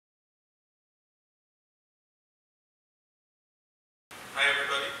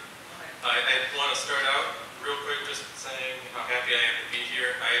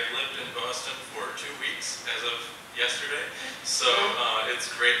weeks as of yesterday. So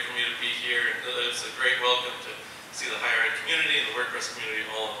it's great for me to be here. It's a great welcome to see the higher ed community and the WordPress community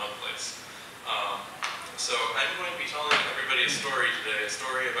all in one place. So I'm going to be telling everybody a story today, a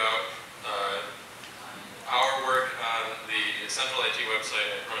story about our work on the Central IT website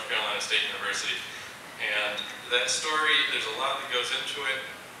at North Carolina State University. And that story, there's a lot that goes into it.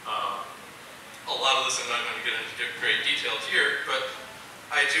 A lot of this I'm not going to get into great detail here, but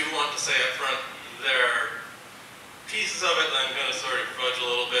I do want to say up front, there are pieces of it that I'm going to sort of fudge a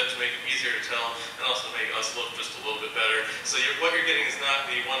little bit to make it easier to tell, and also to make us look just a little bit better. So what you're getting is not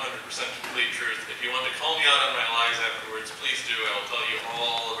the 100% complete truth. If you want to call me out on my lies afterwards, please do. I will tell you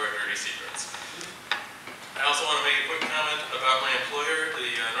all of our dirty secrets. I also want to make a quick comment about my employer,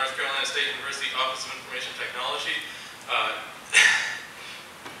 the North Carolina State University Office of Information Technology.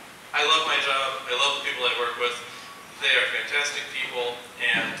 I love my job. I love the people I work with. They are fantastic people,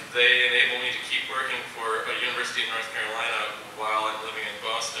 and they enable me to keep working for a university in North Carolina while I'm living in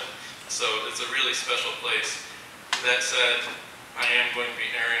Boston. So it's a really special place. That said, I am going to be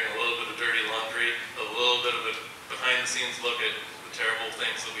airing a little bit of dirty laundry, a little bit of a behind-the-scenes look at the terrible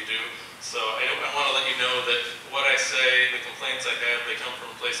things that we do. So I want to let you know that what I say, the complaints I have, they come from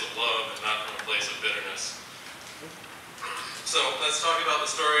a place of love and not from a place of bitterness. So let's talk about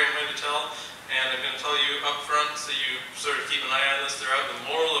the story I'm going to tell. And I'm going to tell you up front, so you sort of keep an eye on this throughout,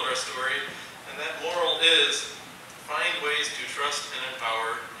 the moral of our story. And that moral is, find ways to trust and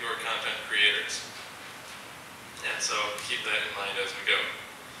empower your content creators. And so keep that in mind as we go.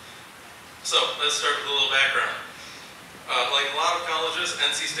 So let's start with a little background. Like a lot of colleges,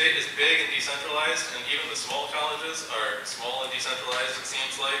 NC State is big and decentralized, and even the small colleges are small and decentralized, it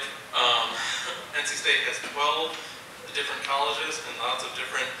seems like. NC State has 12 different colleges and lots of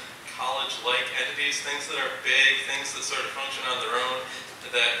different college-like entities, things that are big, things that sort of function on their own,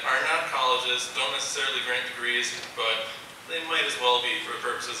 that are not colleges, don't necessarily grant degrees, but they might as well be for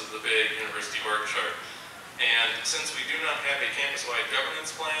purposes of the big university org chart. And since we do not have a campus-wide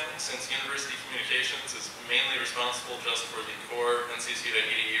governance plan, since University Communications is mainly responsible just for the core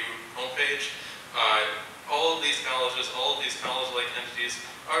nccu.edu homepage, all of these colleges, all of these college-like entities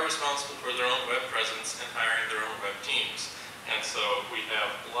are responsible for their own web presence and hiring their own web teams. And so we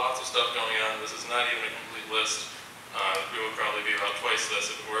have lots of stuff going on. This is not even a complete list. It would probably be about twice this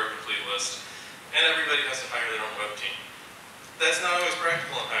if it were a complete list. And everybody has to hire their own web team. That's not always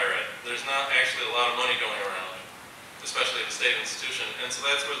practical in higher ed. There's not actually a lot of money going around, especially at a state institution. And so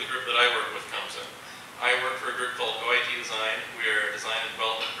that's where the group that I work with comes in. I work for a group called OIT Design. We are a design and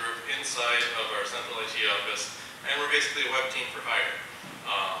development group inside of our central IT office, and we're basically a web team for hire.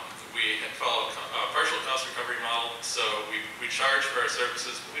 We follow a partial cost recovery model, so we charge for our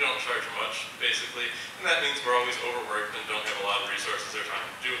services, but we don't charge much, basically. And that means we're always overworked and don't have a lot of resources or time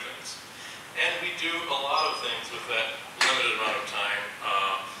to do things. And we do a lot of things with that limited amount of time.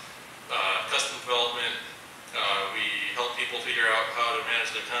 Custom development, we help people figure out how to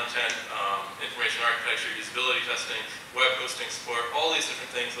manage their content, information architecture, usability testing, web hosting support, all these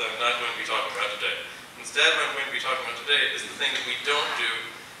different things that I'm not going to be talking about today. Instead, what I'm going to be talking about today is the thing that we don't do.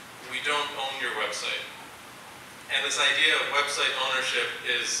 We don't own your website. And this idea of website ownership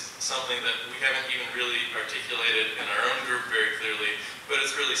is something that we haven't even really articulated in our own group very clearly, but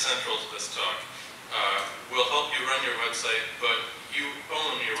it's really central to this talk. We'll help you run your website, but you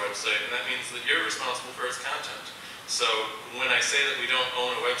own your website, and that means that you're responsible for its content. So when I say that we don't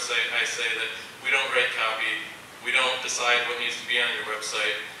own a website, I say that we don't write copy, we don't decide what needs to be on your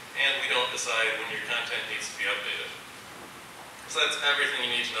website, and we don't decide when your content needs to be updated. So that's everything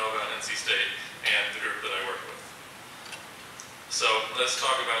you need to know about NC State and the group that I work with. So let's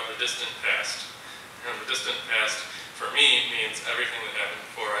talk about the distant past. And the distant past, for me, means everything that happened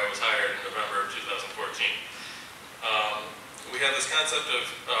before I was hired in November of 2014. We have this concept of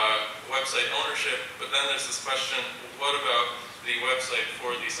website ownership, but then there's this question, what about the website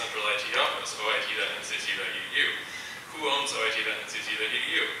for the central IT office, oit.nccu.edu? Who owns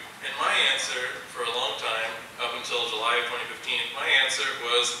oit.nccu.edu? And my answer for a long time, up until July of 2015, my answer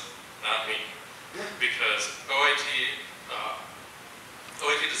was not me. Because OIT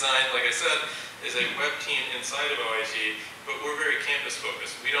Design, like I said, is a web team inside of OIT, but we're very campus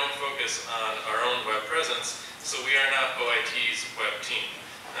focused. We don't focus on our own web presence, so we are not OIT's web team.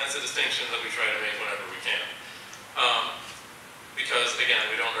 And that's a distinction that we try to make whenever we can. Because, again,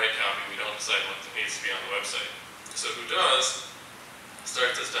 we don't write copy, we don't decide what needs to be on the website. So who does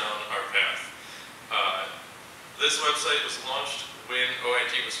starts us down our path. This website was launched when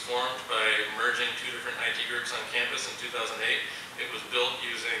OIT was formed by merging two different IT groups on campus in 2008. It was built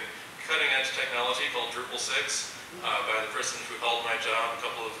using cutting-edge technology called Drupal 6 by the person who held my job a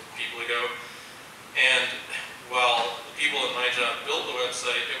couple of people ago. And while the people at my job built the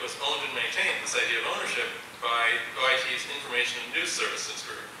website, it was owned and maintained, this idea of ownership, by OIT's Information and News Services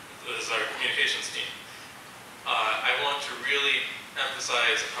group. This is our communications team. I want to really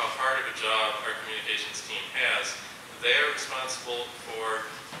emphasize how hard of a job our communications team has. They're responsible for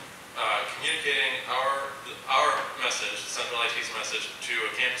communicating our message, Central IT's message, to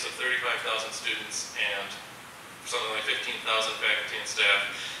a campus of 35,000 students and something like 15,000 faculty and staff.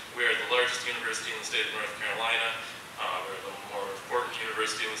 We are the largest university in the state of North Carolina. We're the more important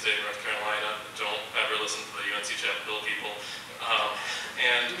university in the state of North Carolina. Don't ever listen to the UNC Chapel Hill people.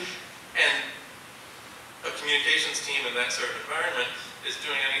 And a communications team in that sort of environment is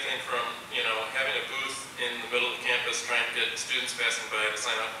doing anything from, having a booth in the middle of the campus trying to get students passing by to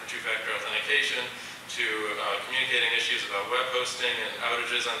sign up for two-factor authentication, to communicating issues about web hosting and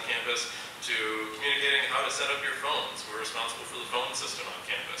outages on campus, to communicating how to set up your phones. We're responsible for the phone system on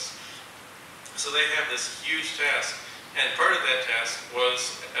campus. So they have this huge task, and part of that task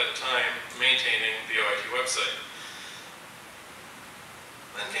was, at the time, maintaining the OIT website.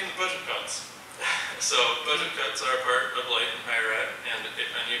 Then came the budget cuts. So budget cuts are part of life in higher ed, and if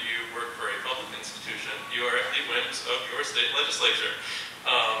any of you work for a public institution, you are at the whims of your state legislature.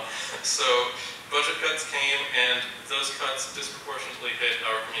 So budget cuts came, and those cuts disproportionately hit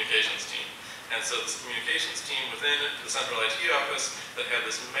our communications team. And so this communications team within the central IT office that had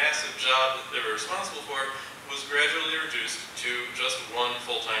this massive job that they were responsible for was gradually reduced to just one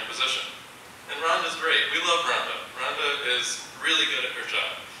full-time position. And Rhonda's great. We love Rhonda. Rhonda is really good at her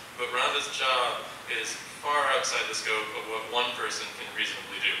job. But Rhonda's job is far outside the scope of what one person can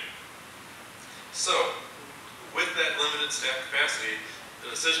reasonably do. So, with that limited staff capacity,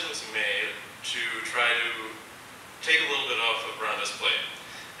 the decision was made to try to take a little bit off of Rhonda's plate.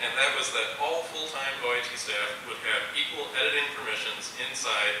 And that was that all full-time OIT staff would have equal editing permissions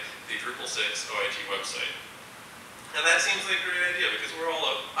inside the Drupal 6 OIT website. And that seems like a great idea because we're all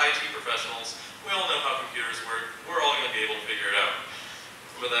IT professionals. We all know how computers work. We're all going to be able to figure it out.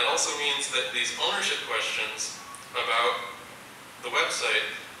 But that also means that these ownership questions about the website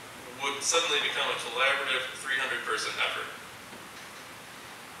would suddenly become a collaborative 300-person effort.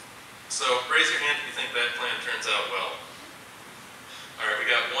 So raise your hand if you think that plan turns out well. All right, we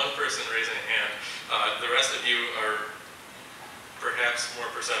got one person raising a hand. The rest of you are perhaps more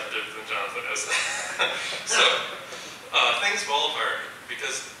perceptive than Jonathan is. So things fall apart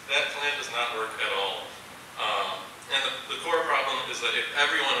because that plan does not work at all. And the core problem is that if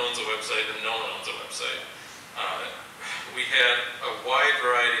everyone owns a website, then no one owns a website. We had a wide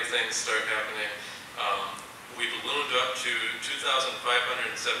variety of things start happening. We ballooned up to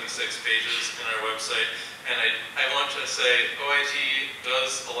 2,576 pages in our website. And I want to say OIT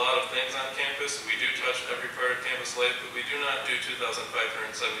does a lot of things on campus. We do touch every part of campus life, but we do not do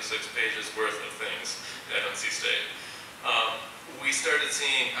 2,576 pages worth of things at NC State. We started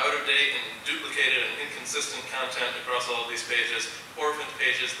seeing out-of-date and duplicated and inconsistent content across all of these pages, orphaned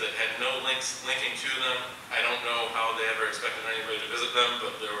pages that had no links linking to them. I don't know how they ever expected anybody to visit them,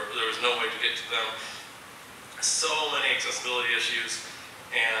 but there was no way to get to them. So many accessibility issues,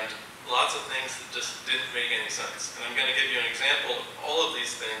 and lots of things that just didn't make any sense. And I'm going to give you an example of all of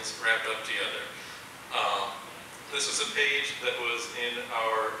these things wrapped up together. This was a page that was in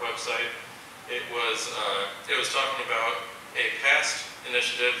our website. It was talking about a past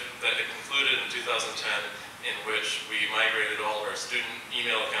initiative that had concluded in 2010 in which we migrated all of our student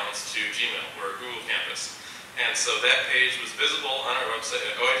email accounts to Gmail. We're a Google campus. And so that page was visible on our website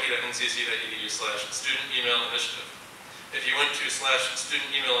at oit.ncc.edu/student email initiative. If you went to /student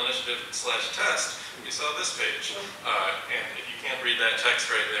email initiative/test, you saw this page. And if you can't read that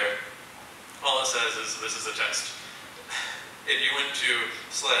text right there, all it says is this is a test. If you went to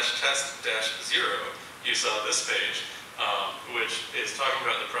 /test-0, you saw this page, which is talking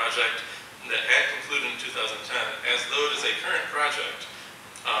about the project that had concluded in 2010 as though it is a current project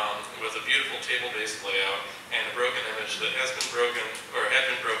with a beautiful table-based layout and a broken image that has been broken, or had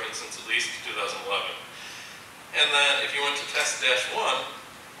been broken since at least 2011. And then if you went to test-1,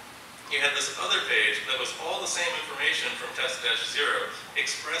 you had this other page that was all the same information from test-0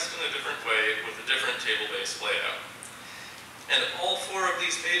 expressed in a different way with a different table-based layout. And all four of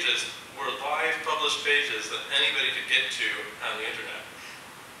these pages were live published pages that anybody could get to on the internet.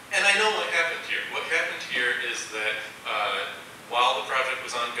 And I know what happened here. What happened here is that while the project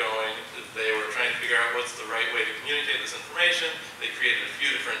was ongoing, they were trying to figure out what's the right way to communicate this information. They created a few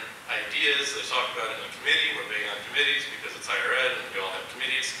different ideas. They talked about it in a committee. We're big on committees because it's higher ed and we all have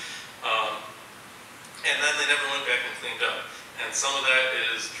committees. And then they never went back and cleaned up. And some of that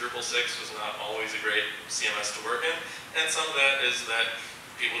is Drupal 6 was not always a great CMS to work in. And some of that is that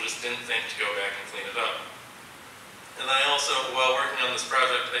People just didn't think to go back and clean it up. And I also, while working on this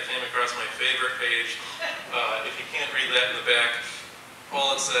project, I came across my favorite page. If you can't read that in the back,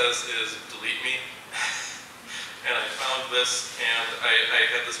 all it says is, delete me. And I found this, and I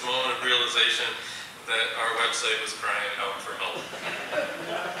had this moment of realization that our website was crying out for help.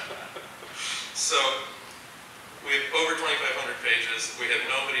 So, we have over 2,500 pages. We have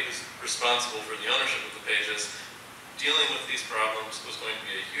nobody who's responsible for the ownership of the pages. Dealing with these problems was going to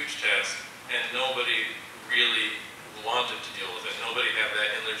be a huge task, and nobody really wanted to deal with it. Nobody had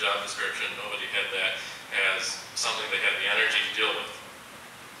that in their job description. Nobody had that as something they had the energy to deal with.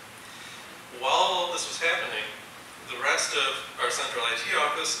 While all this was happening, the rest of our central IT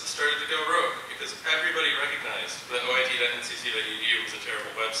office started to go rogue because everybody recognized that oit.ncc.edu was a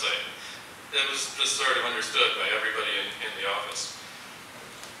terrible website. It was just sort of understood by everybody in the office.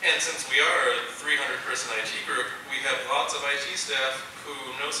 And since we are a 300-person IT group, we have lots of IT staff who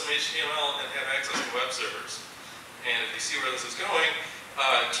know some HTML and have access to web servers. And if you see where this is going,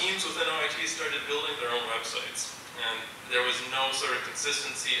 teams within OIT started building their own websites. And there was no sort of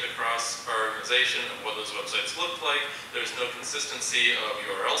consistency across our organization of what those websites looked like. There's no consistency of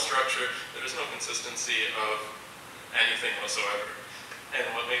URL structure. There's no consistency of anything whatsoever. And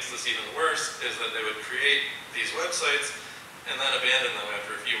what makes this even worse is that they would create these websites and then abandon them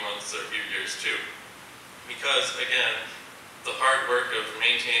after a few months or a few years too. Because, again, the hard work of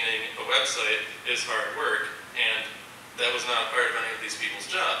maintaining a website is hard work, and that was not part of any of these people's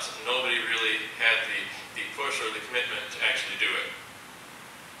jobs. Nobody really had the push or the commitment to actually do it.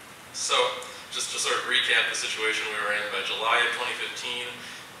 So, just to sort of recap the situation we were in by July of 2015,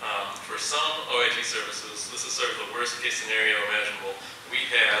 for some OIT services, this is sort of the worst case scenario imaginable. We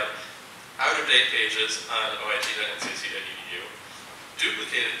had out-of-date pages on oit.ncc.edu,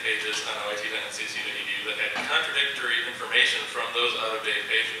 duplicated pages on oit.ncc.edu that had contradictory information from those out-of-date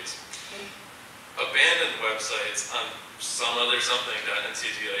pages, abandoned websites on some other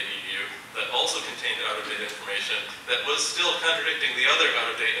something.ncc.edu that also contained out-of-date information that was still contradicting the other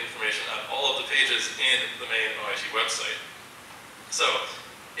out-of-date information on all of the pages in the main OIT website. So,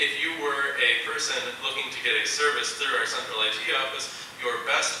 if you were a person looking to get a service through our central IT office, your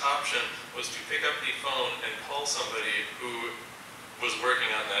best option was to pick up the phone and call somebody who was working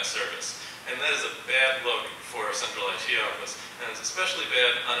on that service. And that is a bad look for a central IT office, and it's especially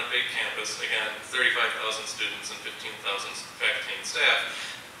bad on a big campus, again, 35,000 students and 15,000 faculty and staff.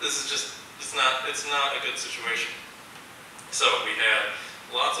 This is just, it's not a good situation. So we had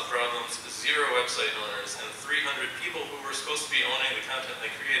lots of problems, 0 website owners, and 300 people who were supposed to be owning the content they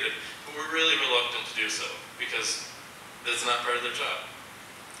created, who were really reluctant to do so, because that's not part of their job.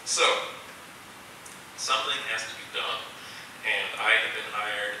 So, something has to be done. And I had been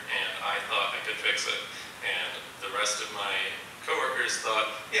hired, and I thought I could fix it. And the rest of my coworkers thought,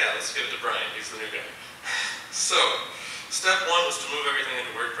 yeah, let's give it to Brian, he's the new guy. So, step 1 was to move everything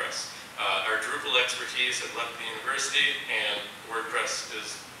into WordPress. Our Drupal expertise had left the university, and WordPress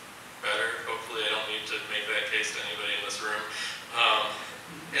is better. Hopefully I don't need to make that case to anybody in this room.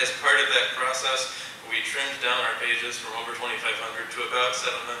 As part of that process, we trimmed down our pages from over 2,500 to about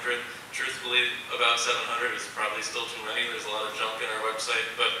 700. Truthfully, about 700 is probably still too many. There's a lot of junk in our website,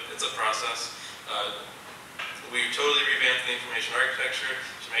 but it's a process. We totally revamped the information architecture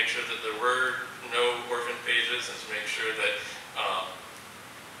to make sure that there were no orphan pages and to make sure that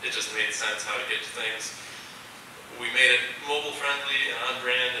it just made sense how to get to things. We made it mobile friendly and on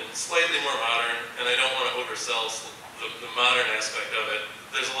brand and slightly more modern, and I don't want to oversell the modern aspect of it.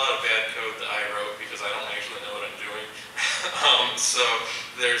 There's a lot of bad code that I wrote because I don't actually know what I'm doing. So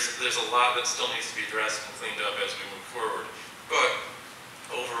there's a lot that still needs to be addressed and cleaned up as we move forward. But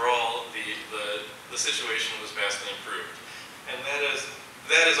overall, the situation was vastly improved. And that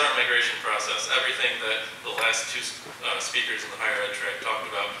is our migration process. Everything that the last 2 speakers in the higher ed track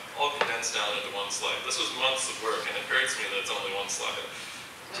talked about, all condensed down into 1 slide. This was months of work, and it hurts me that it's only 1 slide.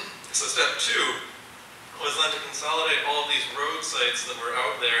 So step 2 was then to consolidate all of these road sites that were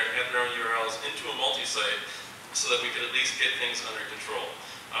out there and had their own URLs into a multi-site so that we could at least get things under control.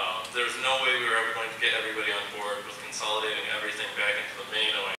 There was no way we were ever going to get everybody on board with consolidating everything back into the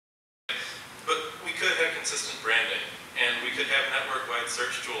main OIT. But we could have consistent branding, and we could have network-wide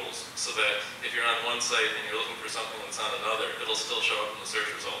search tools so that if you're on one site and you're looking for something that's on another, it'll still show up in the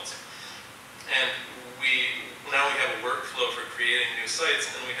search results. And now we have a workflow for creating new sites,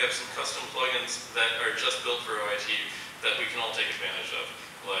 and we have some custom plugins that are just built for OIT that we can all take advantage of,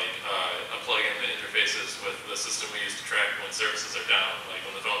 like a plugin that interfaces with the system we use to track when services are down, like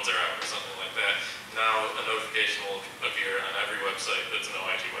when the phones are out or something like that. Now a notification will appear on every website that's an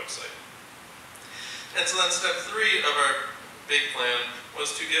OIT website. And so then step 3 of our big plan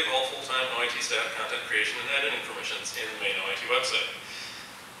was to give all full-time OIT staff content creation and editing permissions in the main OIT website.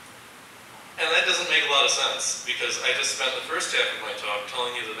 And that doesn't make a lot of sense, because I just spent the first half of my talk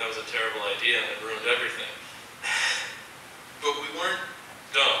telling you that that was a terrible idea and it ruined everything. But we weren't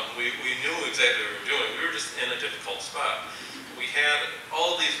dumb. We knew exactly what we were doing. We were just in a difficult spot. We had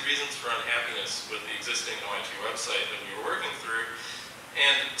all of these reasons for unhappiness with the existing OIT website that we were working through,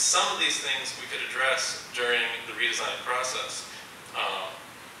 and some of these things we could address during the redesign process.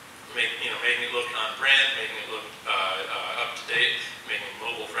 Making it look on brand, making it look up to date, making it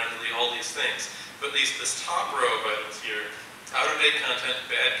mobile friendly, all these things. But this top row of items here, out of date content,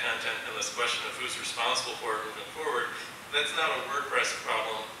 bad content, and this question of who's responsible for it moving forward, that's not a WordPress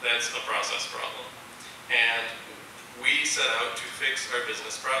problem, that's a process problem. And we set out to fix our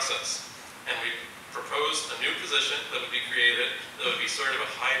business process. And we proposed a new position that would be created that would be sort of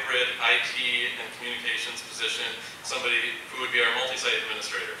a hybrid IT and communications position, somebody who would be our multi-site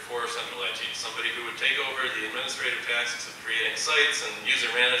administrator for central IT, somebody who would take over the administrative tasks of creating sites and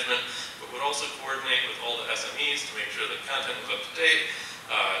user management, but would also coordinate with all the SMEs to make sure that content was up to date,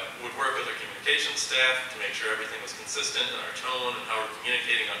 would work with our communications staff to make sure everything was consistent in our tone and how we're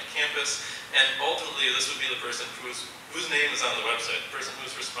communicating onto campus, and ultimately this would be the person whose name is on the website, the person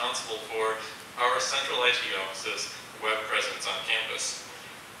who's responsible for our central IT office's web presence on campus.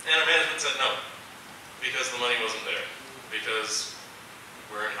 And our management said no, because the money wasn't there, because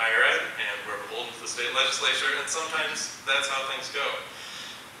we're in higher ed and we're beholden to the state legislature, and sometimes that's how things go.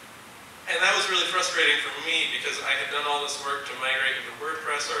 And that was really frustrating for me, because I had done all this work to migrate into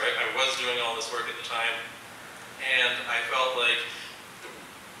WordPress, or I was doing all this work at the time, and I felt like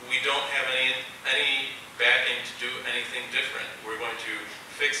we don't have any backing to do anything different. We're going to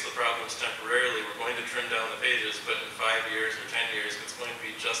fix the problems temporarily, we're going to trim down the pages, but in 5 years or 10 years, it's going to be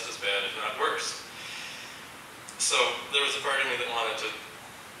just as bad, if not worse. So there was a part of me that wanted to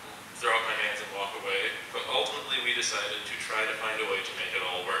throw up my hands and walk away, but ultimately we decided to try to find a way to make it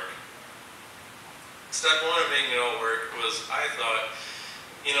all work. Step one of making it all work was, I thought,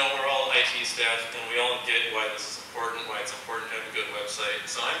 we're all IT staff and we all get why this is important, why it's important to have a good website,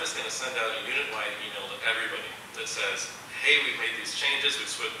 so I'm just going to send out a unit-wide email to everybody that says, hey, we've made these changes, we've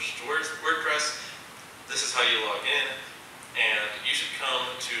switched to WordPress, this is how you log in, and you should come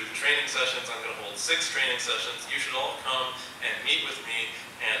to the training sessions. I'm going to hold 6 training sessions. You should all come and meet with me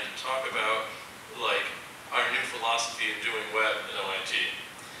and talk about, our new philosophy of doing web in OIT.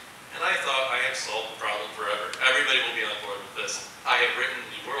 And I thought I have solved the problem forever. Everybody will be on board with this. I have written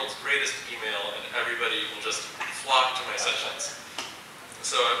the world's greatest email, and everybody will just flock to my sessions.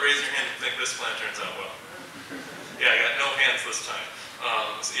 So raise your hand if you think this plan turns out well. Yeah, I got no hands this time.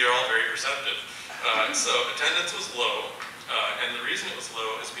 So you're all very receptive. So attendance was low, and the reason it was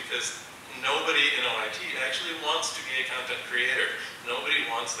low is because nobody in OIT actually wants to be a content creator. Nobody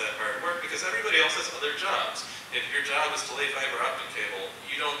wants that hard work, because everybody else has other jobs. If your job is to lay fiber optic cable,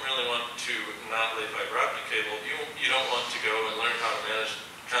 you don't really want to not lay fiber optic cable. You don't want to go and learn how to manage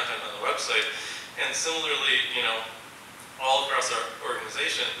content on the website. And similarly, all across our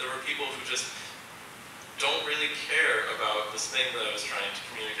organization, there were people who just don't really care about this thing that I was trying to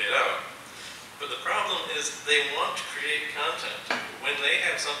communicate out. But the problem is they want to create content. When they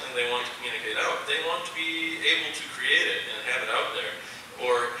have something they want to communicate out, they want to be able to create it and have it out there,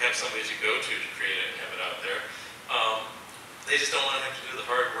 or have somebody to go to create it and have it out there. They just don't want to have to do the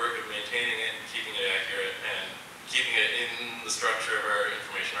hard work of maintaining it and keeping it accurate and keeping it in the structure of our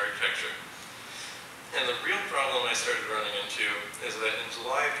information architecture. And the real problem I started running into is that in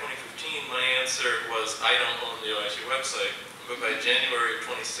July of 2015, my answer was, I don't own the OIT website. But by January of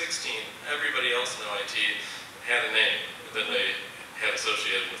 2016, everybody else in OIT had a name that they had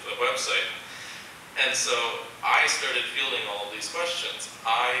associated with the website. And so I started fielding all of these questions.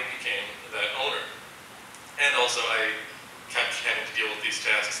 I became that owner. And also I kept having to deal with these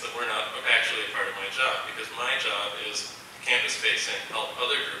tasks that were not actually a part of my job, because my job is campus-facing, help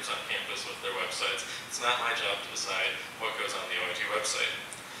other groups on campus with their websites. It's not my job to decide what goes on the OIT website.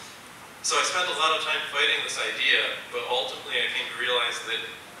 So I spent a lot of time fighting this idea, but ultimately I came to realize that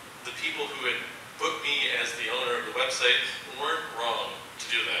the people who had put me as the owner of the website weren't wrong to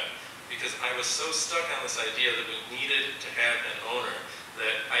do that, because I was so stuck on this idea that we needed to have an owner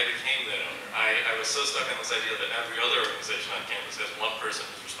that I became that owner. I was so stuck on this idea that every other organization on campus has one person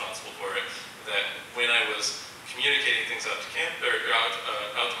who's responsible for it, that when I was communicating things out to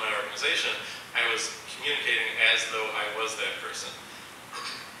out to my organization, I was communicating as though I was that person.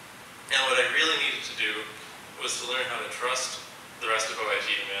 And what I really needed to do was to learn how to trust the rest of OIT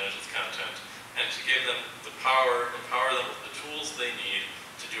to manage its content, and to give them the power, empower them with the tools they need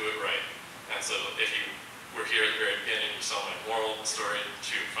to do it right. And so if you were here at the very beginning. You saw my moral story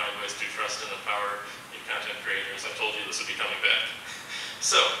to find ways to trust and empower new content creators. I told you this would be coming back.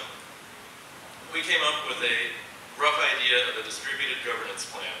 So, we came up with a rough idea of a distributed governance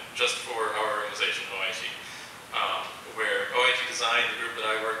plan just for our organization, OIT, where OIT Design, the group that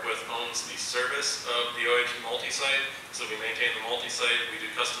I work with, owns the service of the OIT multi-site. So we maintain the multi-site, we do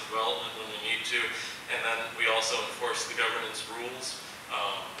custom development when we need to, and then we also enforce the governance rules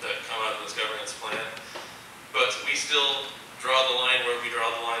that come out of this governance plan. But we still draw the line where we draw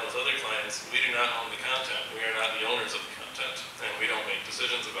the line with other clients. We do not own the content. We are not the owners of the content, and we don't make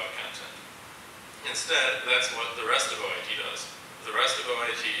decisions about content. Instead, that's what the rest of OIT does. The rest of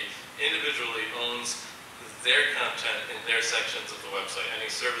OIT individually owns their content in their sections of the website, any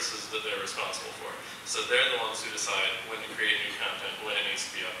services that they're responsible for. So they're the ones who decide when to create new content, when it needs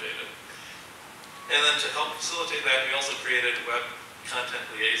to be updated. And then to help facilitate that, we also created web content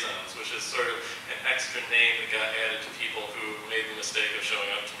liaisons, which is sort of an extra name that got added to people who made the mistake of showing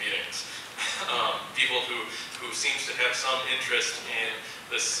up to meetings. People who seems to have some interest in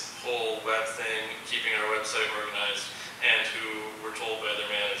this whole web thing, keeping our website organized, and who were told by their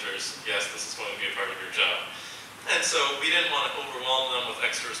managers, yes, this is going to be a part of your job. And so we didn't want to overwhelm them with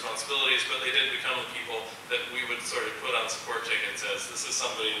extra responsibilities, but they did become the people that we would sort of put on support tickets as, this is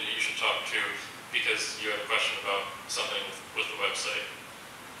somebody that you should talk to because you have a question about something with the website.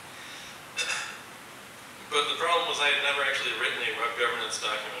 But the problem was I had never actually written a web governance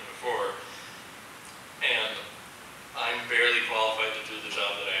document before, and I'm barely qualified to do the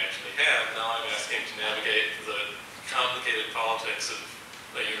job that I actually have. Now I'm asking to navigate the complicated politics of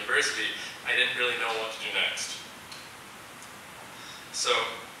a university. I didn't really know what to do next. So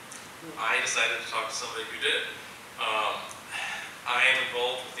I decided to talk to somebody who did. I am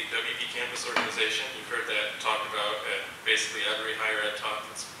involved with the WP Campus organization. You've heard that talked about at basically every higher ed talk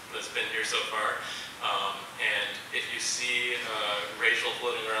that's been here so far. And if you see Rachel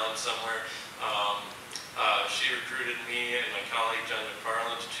floating around somewhere, she recruited me and my colleague John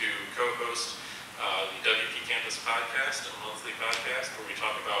McFarland to co-host the WP Campus podcast, a monthly podcast where we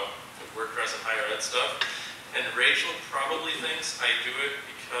talk about WordPress and higher ed stuff. And Rachel probably thinks I do it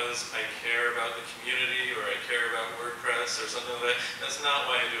because I care about the community or I care about WordPress or something like that. That's not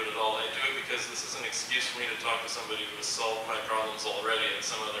why I do it at all. I do it because this is an excuse for me to talk to somebody who has solved my problems already at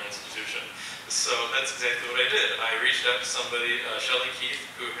some other institution. So that's exactly what I did. I reached out to somebody, Shelley Keith,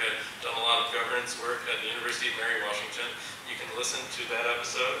 who had done a lot of governance work at the University of Mary Washington. You can listen to that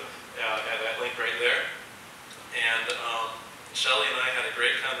episode at that link right there. And Shelley and I had a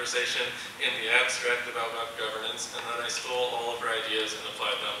great conversation in the abstract about web governance, and then I stole all of her ideas and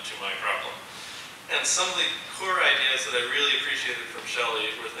applied them to my problem. And some of the core ideas that I really appreciated from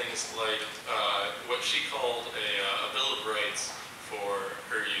Shelley were things like what she called a Bill of Rights for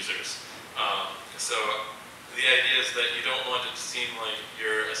her users. So the idea is that you don't want it to seem like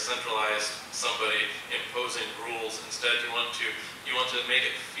you're a centralized somebody imposing rules. Instead, you want to make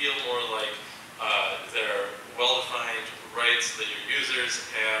it feel more like they're well-defined rights that your users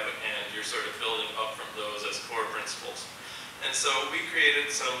have, and you're sort of building up from those as core principles. And so we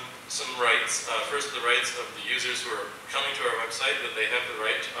created some rights. First, the rights of the users who are coming to our website, that they have the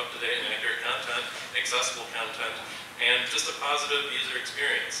right to up-to-date and accurate content, accessible content, and just a positive user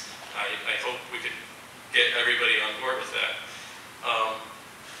experience. I hope we could get everybody on board with that.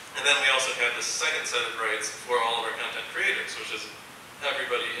 And then we also have the second set of rights for all of our content creators, which is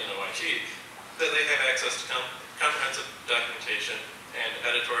everybody in OIT, that they have access to comprehensive documentation and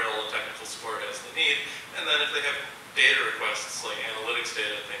editorial and technical support as they need. And then if they have data requests like analytics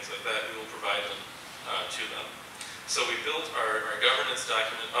data and things like that, we will provide them to them. So we built our governance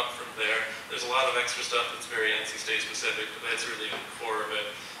document up from there. There's a lot of extra stuff that's very NC State specific, but that's really the core of it.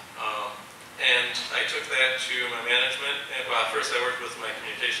 And I took that to my management. And, well, first I worked with my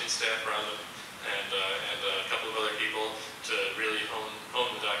communications staff, Rhonda, and a couple of other people to really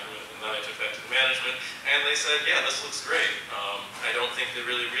hone the document. And then I took that to the management, and they said, yeah, this looks great. I don't think they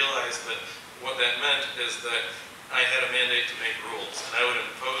really realized that what that meant is that I had a mandate to make rules, and I would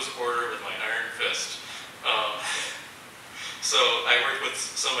impose order with my iron fist. So I worked with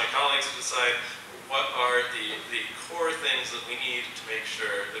some of my colleagues to decide what are the core things that we need to make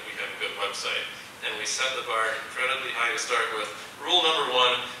sure that we have a good website. And we set the bar incredibly high to start with. Rule number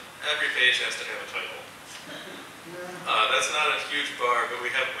one, every page has to have a title. That's not a huge bar, but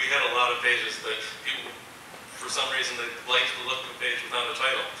we had a lot of pages that people, for some reason, they liked the look of a page without a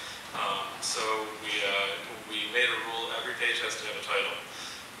title. So we made a rule, every page has to have a title.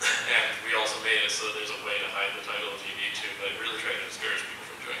 And we also made it so that there's a way to hide the title if you need to, but I really try to discourage people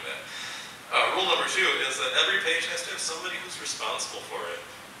from doing that. Rule number two is that every page has to have somebody who's responsible for it.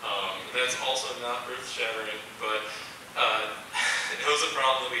 That's also not earth-shattering, but it was a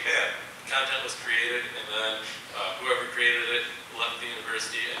problem that we had. Content was created, and then whoever created it left the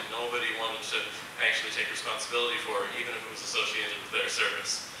university, and nobody wanted to actually take responsibility for it, even if it was associated with their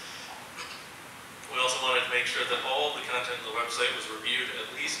service. We also wanted to make sure that all the content on the website was reviewed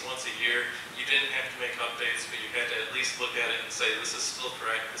at least once a year. You didn't have to make updates, but you had to at least look at it and say, this is still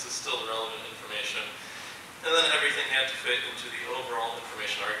correct, this is still relevant information. And then everything had to fit into the overall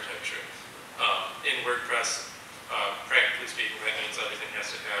information architecture. In WordPress, practically speaking, that means everything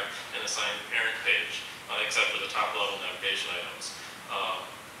has to have an assigned parent page, except for the top level navigation items.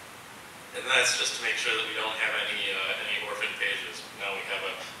 And that's just to make sure that we don't have any orphan pages. Now we have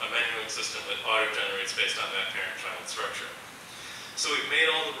a menuing system that auto-generates based on that parent-child structure. So we've made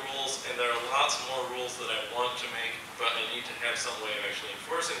all the rules, and there are lots more rules that I want to make, but I need to have some way of actually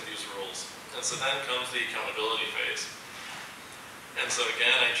enforcing these rules. And so then comes the accountability phase. And so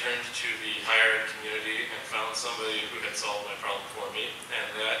again, I turned to the higher ed community and found somebody who had solved my problem for me, and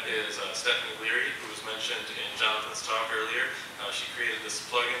that is Stephanie Leary, who was mentioned in Jonathan's talk earlier. She created this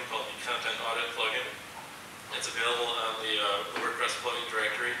plugin called the Content Audit plugin. It's available on the WordPress plugin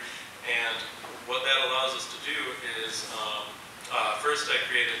directory, and what that allows us to do is, first I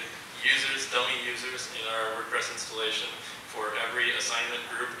created users, dummy users in our WordPress installation for every assignment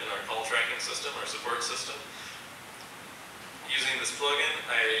group in our call tracking system, our support system. Using this plugin,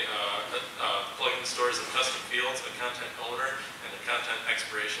 plugin stores in custom fields a content owner and a content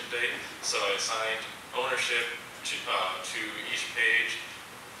expiration date. So I assigned ownership to each page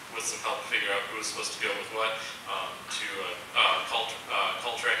with some help to figure out who was supposed to go with what to a call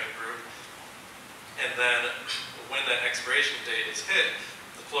tracking group. And then when that expiration date is hit,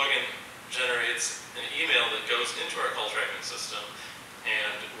 the plugin generates an email that goes into our call tracking system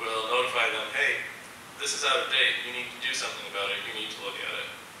and will notify them, hey, this is out of date, you need to do something about it, you need to look at it.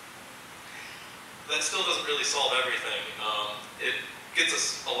 That still doesn't really solve everything. It gets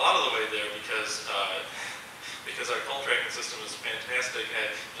us a lot of the way there because our call tracking system is fantastic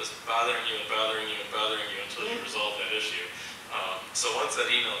at just bothering you and bothering you and bothering you until you resolve that issue. So once that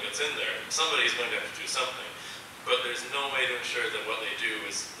email gets in there, somebody's going to have to do something. But there's no way to ensure that what they do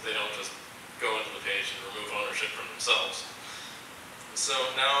is they don't just go into the page and remove ownership from themselves. So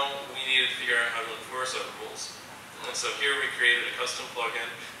now we needed to figure out how to enforce our rules. And so here we created a custom plugin,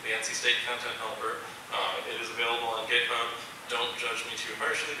 the NC State Content Helper. It is available on GitHub. Don't judge me too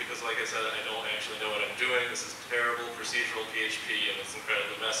harshly because, like I said, I don't actually know what I'm doing. This is terrible procedural PHP and it's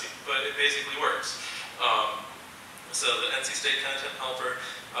incredibly messy, but it basically works. So the NC State Content Helper,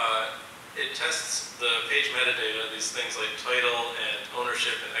 it tests the page metadata, these things like title and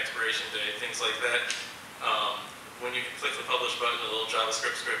ownership and expiration date, things like that. When you click the publish button, a little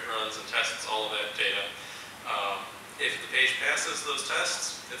JavaScript script runs and tests all of that data. If the page passes those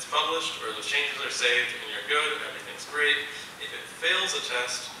tests, it's published, or the changes are saved and you're good, everything's great. If it fails a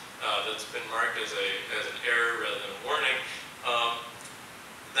test that's been marked as an error rather than a warning,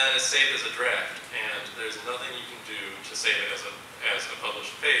 then it's saved as a draft, and there's nothing you can do to save it as a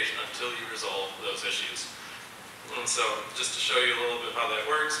published page until you resolve those issues. And so, just to show you a little bit how that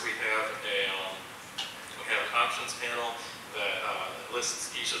works, we have an options panel that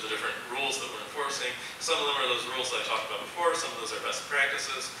lists each of the different rules that we're enforcing. Some of them are those rules that I talked about before, some of those are best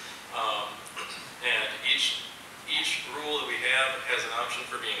practices. And each rule that we have has an option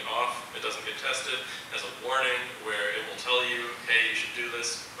for being off. It doesn't get tested. As a warning where it will tell you, hey, you should do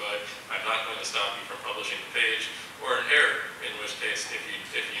this, but I'm not going to stop you from publishing the page. Or an error, in which case, if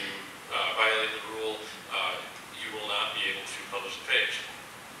you violate the rule, you will not be able to publish the page.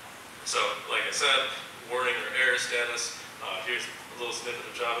 So, like I said, warning or error status. Here's a little snippet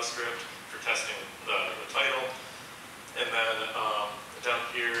of JavaScript for testing the title. And then down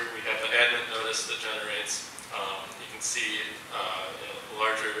here we have the admin notice that generates. You can see a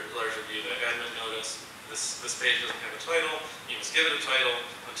larger view of the admin notice. This page doesn't have a title. You must give it a title.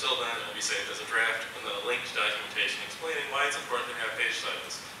 Until then, it will be saved as a draft, and then a link to documentation explaining why it's important to have page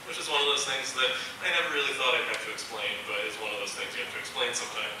titles, which is one of those things that I never really thought I'd have to explain, but it's one of those things you have to explain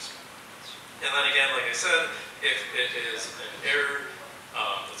sometimes. And then again, like I said, if it is an error,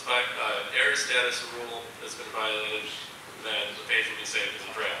 an error status rule that's been violated, then the page will be saved as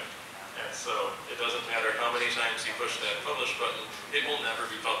a draft. And so it doesn't matter how many times you push that publish button, it will never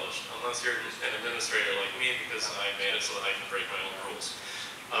be published, unless you're an administrator like me, because I made it so that I can break my own rules.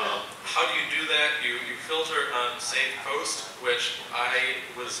 How do you do that? You filter on Save Post, which I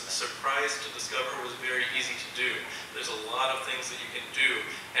was surprised to discover was very easy to do. There's a lot of things that you can do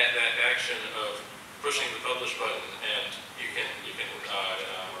at that action of pushing the publish button, and you can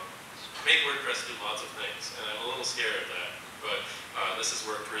make WordPress do lots of things, and I'm a little scared of that. but this has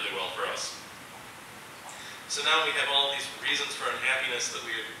worked really well for us. So now we have all these reasons for unhappiness that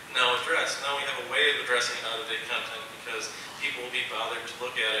we've now addressed. Now we have a way of addressing out-of-date content because people will be bothered to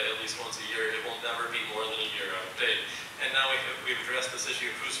look at it at least once a year. It will never be more than a year out of date. And now we've addressed this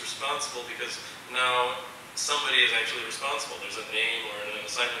issue of who's responsible because now somebody is actually responsible. There's a name or an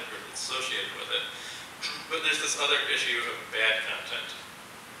assignment group that's associated with it. But there's this other issue of bad content.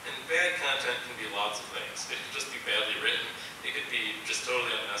 And bad content can be lots of things. It could just be badly written. It could be just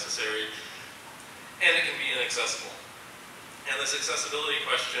totally unnecessary. And it can be inaccessible. And this accessibility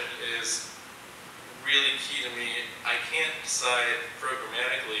question is really key to me. I can't decide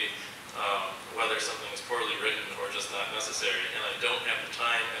programmatically whether something is poorly written or just not necessary, and I don't have the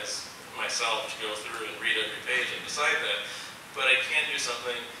time as myself to go through and read every page and decide that, but I can do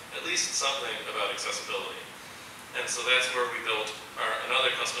something, at least something, about accessibility. And so that's where we built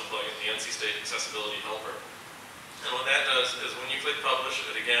another custom plugin, the NC State Accessibility Helper. And what that does is when you click publish,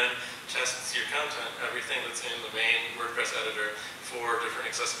 it again tests your content, everything that's in the main WordPress editor for different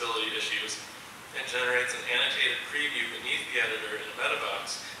accessibility issues. It generates an annotated preview beneath the editor in a meta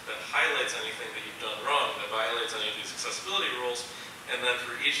box that highlights anything that you've done wrong, that violates any of these accessibility rules, and then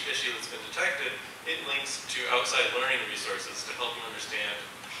for each issue that's been detected, it links to outside learning resources to help you understand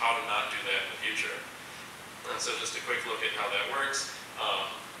how to not do that in the future. And so just a quick look at how that works.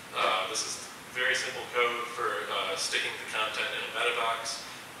 This is very simple code for sticking the content in a meta box.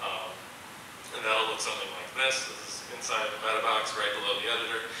 And that'll look something like this. This is inside the meta box right below the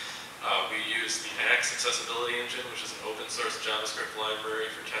editor. We use the Axe accessibility engine, which is an open source JavaScript library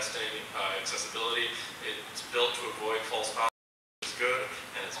for testing accessibility. It's built to avoid false positives, which is good,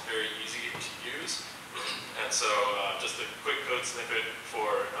 and it's very easy to use. And so just a quick code snippet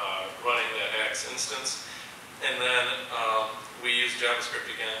for running that Axe instance. And then we use JavaScript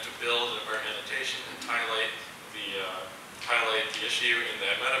again to build our annotation and highlight the issue in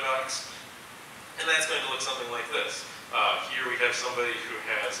that meta box. And that's going to look something like this. Here we have somebody who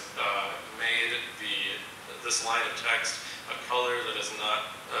has made this line of text a color that does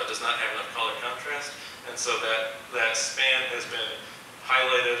not have enough color contrast. And so that span has been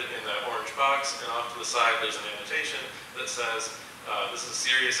highlighted in that orange box, and off to the side there's an annotation that says this is a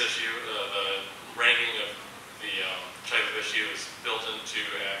serious issue. The ranking of the type of issue is built into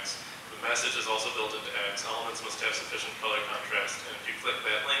Axe. The message is also built into Axe. Elements must have sufficient color contrast, and if you click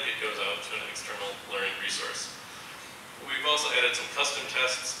that link, it goes out to an external learning resource. We've also added some custom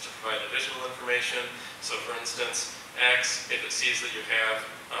tests to provide additional information. So for instance, Axe, if it sees that you have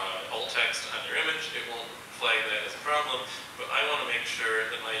alt text on your image, it won't flag that as a problem, but I want to make sure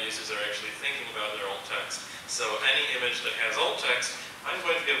that my users are actually thinking about their alt text. So any image that has alt text, I'm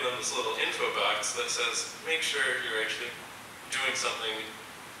going to give them this little info box that says, make sure you're actually doing something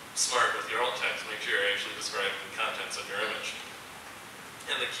smart with your alt text. Make sure you're actually describing the contents of your image.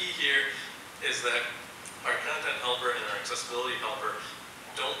 And the key here is that our content helper and our accessibility helper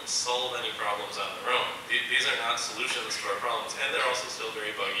don't solve any problems on their own. These are not solutions to our problems, and they're also still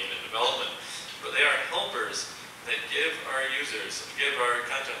very buggy and in development. But they are helpers that give our users, give our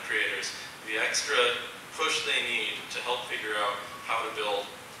content creators the extra push they need to help figure out how to build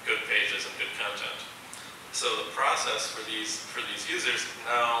good pages and good content. So the process for these users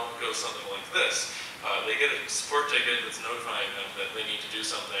now goes something like this. They get a support ticket that's notifying them that they need to do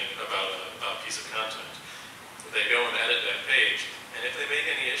something about a piece of content. They go and edit that page, and if they make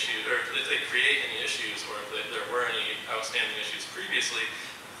any issues, or if they create any issues, or if there were any outstanding issues previously,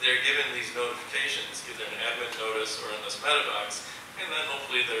 they're given these notifications, either an admin notice or in this meta box, and then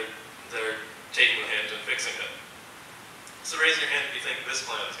hopefully they're taking the hint and fixing it. So raise your hand if you think this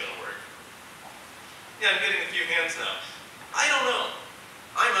plan is going to work. Yeah, I'm getting a few hands now. I don't know.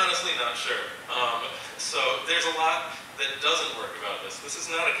 I'm honestly not sure. So there's a lot that doesn't work about this. This is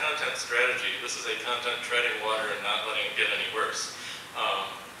not a content strategy. This is a content treading water and not letting it get any worse.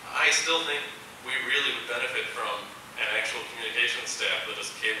 I still think we really would benefit from an actual communications staff that is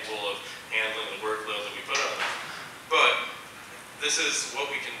capable of handling the workload that we put on them. But this is what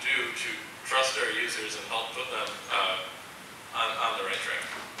we can do to trust our users and help put them on the right track.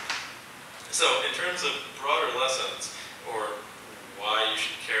 So in terms of broader lessons, or why you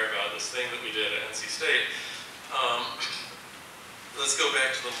should care about this thing that we did at NC State, let's go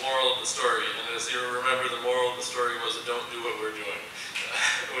back to the moral of the story. And as you remember, the moral of the story was don't do what we're doing,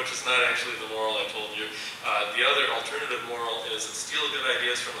 which is not actually the moral I told you. The other alternative moral is steal good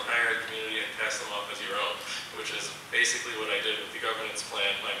ideas from the higher ed community and pass them off as your own, which is basically what I did with the governance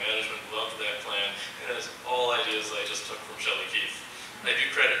plan. My management loved that plan, and it is all ideas I just took from Shelley Keith. I do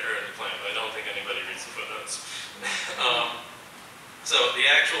credit her in the plan, but I don't think anybody reads the footnotes. So the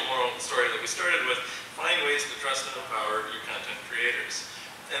actual moral of the story that we started with find ways to trust and empower your content creators.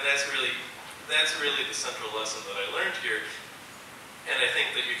 And that's really the central lesson that I learned here. And I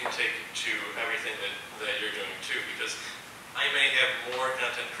think that you can take to everything that you're doing too, because I may have more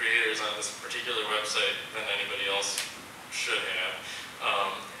content creators on this particular website than anybody else should have.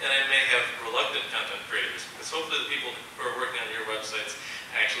 And I may have reluctant content creators, because hopefully the people who are working on your websites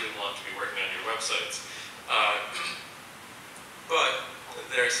actually want to be working on your websites. But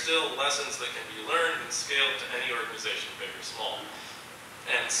there are still lessons that can be learned and scaled to any organization, big or small.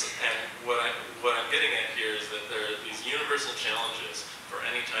 And what I'm getting at here is that there are these universal challenges for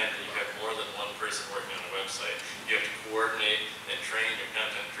any time that you have more than one person working on a website. You have to coordinate and train your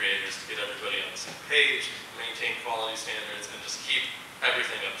content creators to get everybody on the same page, maintain quality standards, and just keep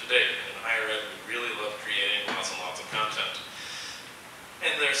everything up to date. And in higher ed, we really love creating lots and lots of content.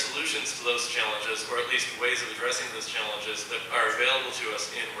 And there are solutions to those challenges, or at least ways of addressing those challenges that are available to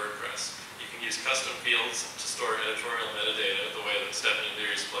us in WordPress. You can use custom fields to store editorial metadata the way that Stephanie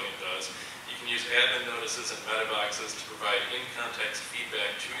Leary's plugin does. You can use admin notices and meta boxes to provide in-context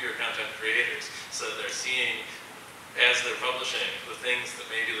feedback to your content creators so that they're seeing, as they're publishing, the things that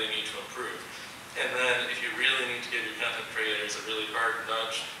maybe they need to improve. And then if you really need to give your content creators a really hard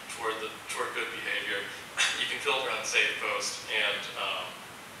nudge toward good behavior, you can filter on saved posts and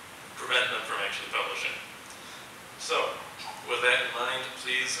prevent them from actually publishing. So, with that in mind,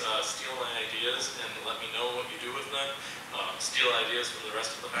 please steal my ideas and let me know what you do with them. Steal ideas from the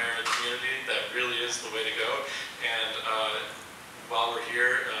rest of the higher ed community. That really is the way to go. And while we're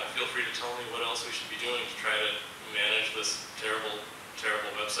here, feel free to tell me what else we should be doing to try to manage this terrible, terrible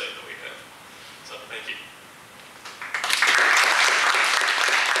website that we have. So, thank you.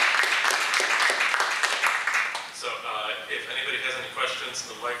 So, if anybody has any questions,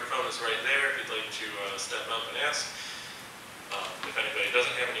 the microphone is right there if you'd like to step up and ask. If anybody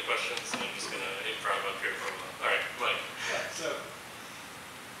doesn't have any questions, then I'm just going to improv up here for a while. All right, Mike. Yeah, so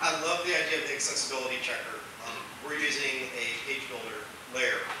I love the idea of the accessibility checker. We're using a page builder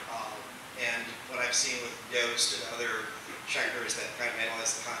layer, and what I've seen with Yoast and other checkers that kind of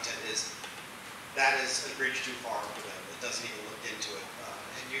analyze the content is that is a bridge too far for them. It doesn't even look into it.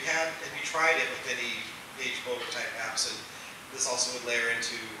 Have you tried it with any page builder type apps? And this also would layer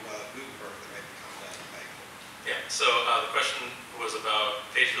into Gutenberg that might become that. Yeah, so the question was about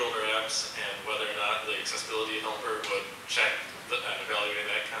page builder apps and whether or not the accessibility helper would check and evaluate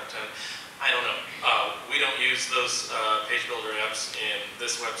that content. I don't know. We don't use those page builder apps in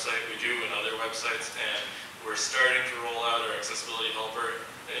this website. We do in other websites, and we're starting to roll out our accessibility helper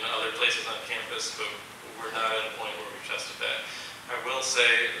in other places on campus, but we're not at a point where we've tested that. I will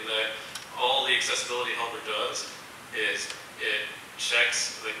say that all the accessibility helper does is it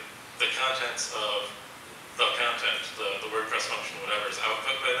checks the contents of the content, the WordPress function, whatever is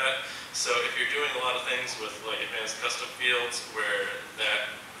output by that. So if you're doing a lot of things with like advanced custom fields where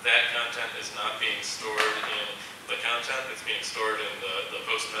that content is not being stored in the content, it's being stored in the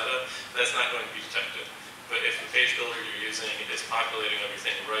post meta, that's not going to be detected. But if the page builder you're using is populating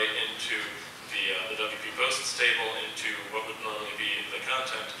everything right into the WP posts table, into what would normally be the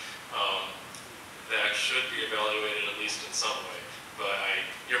content, that should be evaluated at least in some way. But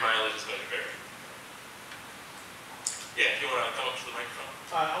your mileage is going to vary. Yeah, if you want to come up to the microphone.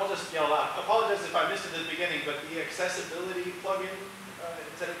 I'll just yell out. I apologize if I missed it at the beginning, but the accessibility plugin,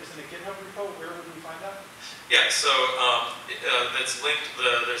 it said it was in the GitHub repo. Where would we find that? Yeah, so that's linked.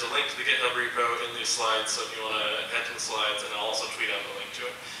 There's a link to the GitHub repo in these slides. So if you want to head to the slides, and I'll also tweet out the link to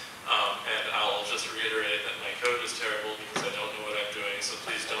it. And I'll just reiterate that my code is terrible because I don't know what I'm doing. So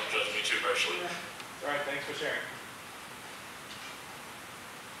please don't judge me too harshly. Yeah. All right. Thanks for sharing.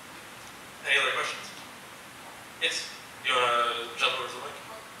 Any other questions? Yes. You want to jump over to the mic?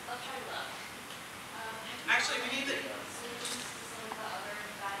 I'll try to look. Actually, we need to. Solutions to some of the other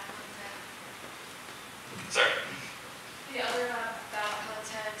bad content. Sorry. The other bad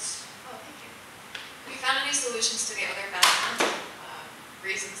content. Oh, thank you. Have you found any solutions to the other bad content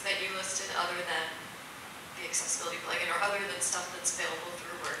reasons that you listed other than the accessibility plugin, or other than stuff that's available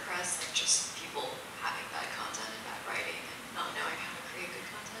through WordPress, like just people having bad content and bad writing and not knowing how to create good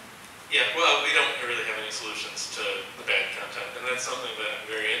content? Yeah, well, we don't really have any solutions to the bad content, and that's something that I'm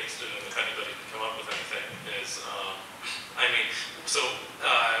very interested in. If anybody can come up with anything, is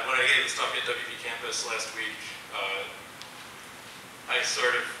when I gave this talk at WP Campus last week, I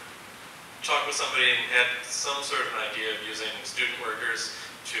sort of talked with somebody and had some sort of an idea of using student workers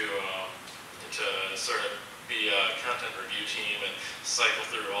to sort of be a content review team and cycle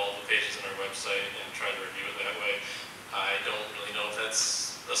through all the pages on our website and try to review it that way. I don't really know if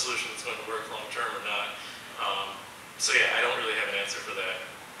that's a solution that's going to work long term or not. So yeah, I don't really have an answer for that,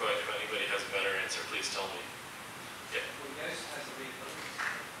 but if anybody has a better answer, please tell me. Yeah, Well, Yoast has a readability.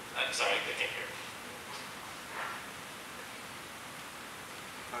 I'm sorry, I can't hear.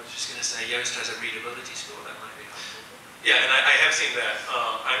 I was just going to say, Yoast has a readability score, that might be helpful. Yeah, and I have seen that.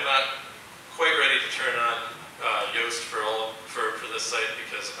 I'm not quite ready to turn on Yoast for this site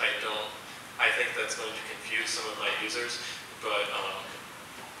because I think that's going to confuse some of my users, but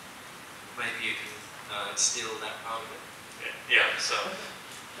Maybe you can steal that part of it. yeah, so.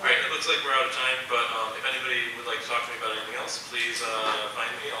 All right, it looks like we're out of time, but if anybody would like to talk to me about anything else, please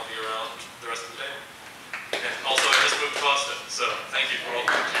find me. I'll be